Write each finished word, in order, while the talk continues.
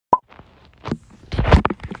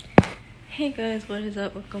Hey guys, what is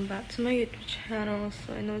up? Welcome back to my YouTube channel.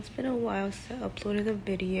 So I know it's been a while since I uploaded a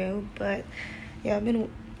video, but yeah, I've been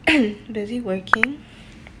busy working.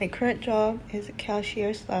 My current job is a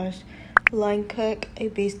cashier slash line cook. I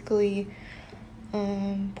basically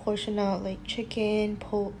portion out like chicken,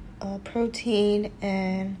 protein,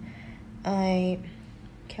 and I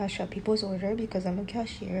cash out people's order because I'm a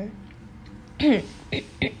cashier.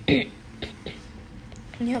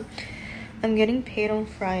 Yep. I'm getting paid on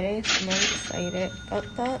Friday, so I'm really excited about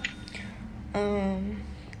that.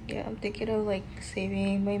 Yeah, I'm thinking of like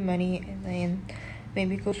saving my money and then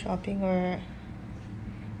maybe go shopping or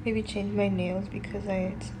maybe change my nails because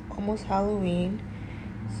it's almost Halloween.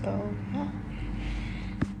 So yeah.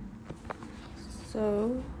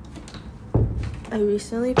 So I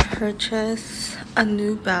recently purchased a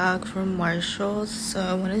new bag from Marshalls, so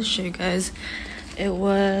I wanted to show you guys. It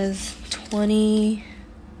was $29.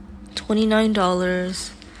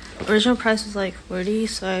 Original price was like $40,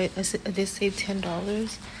 so I did save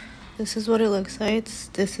 $10. This is what it looks like.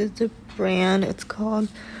 This is the brand. It's called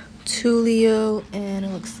Tulio, and it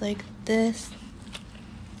looks like this.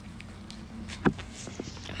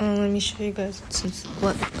 Let me show you guys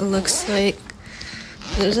what it looks like.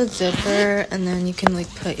 There's a zipper, and then you can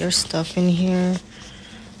like put your stuff in here.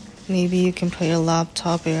 Maybe you can put your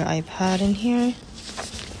laptop or your iPad in here.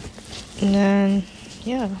 And then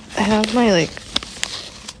yeah, I have my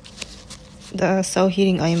the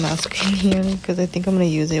self-heating eye mask in here because I think I'm gonna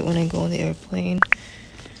use it when I go on the airplane.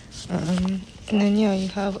 And then yeah, you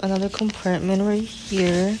have another compartment right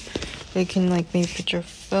here where you can like maybe put your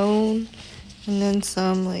phone, and then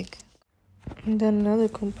and then another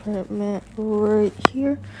compartment right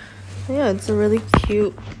here. So yeah, it's a really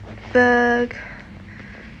cute bag,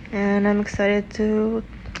 and I'm excited to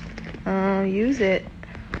use it.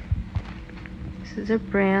 This is a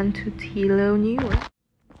brand Tutilo, New York.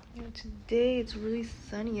 Today it's really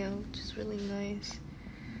sunny out, which is really nice.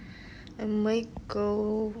 I might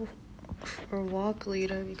go for a walk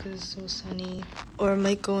later because it's so sunny, or I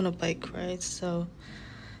might go on a bike ride, so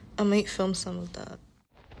I might film some of that.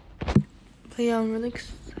 But yeah, I'm really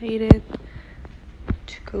excited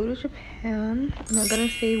to go to Japan. I'm not gonna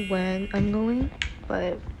say when I'm going,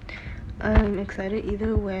 but I'm excited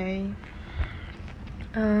either way.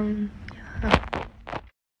 Yeah.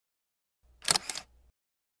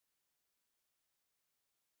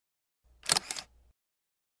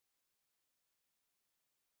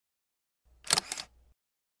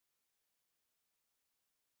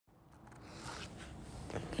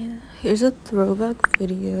 Here's a throwback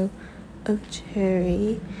video of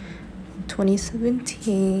Cherry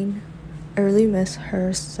 2017. I really miss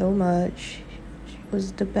her so much. She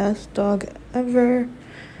was the best dog ever,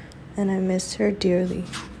 and I miss her dearly.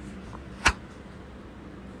 I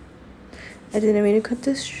didn't mean to cut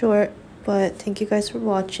this short, but thank you guys for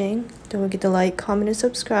watching. Don't forget to like, comment, and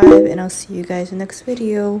subscribe, and I'll see you guys in the next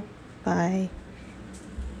video. Bye.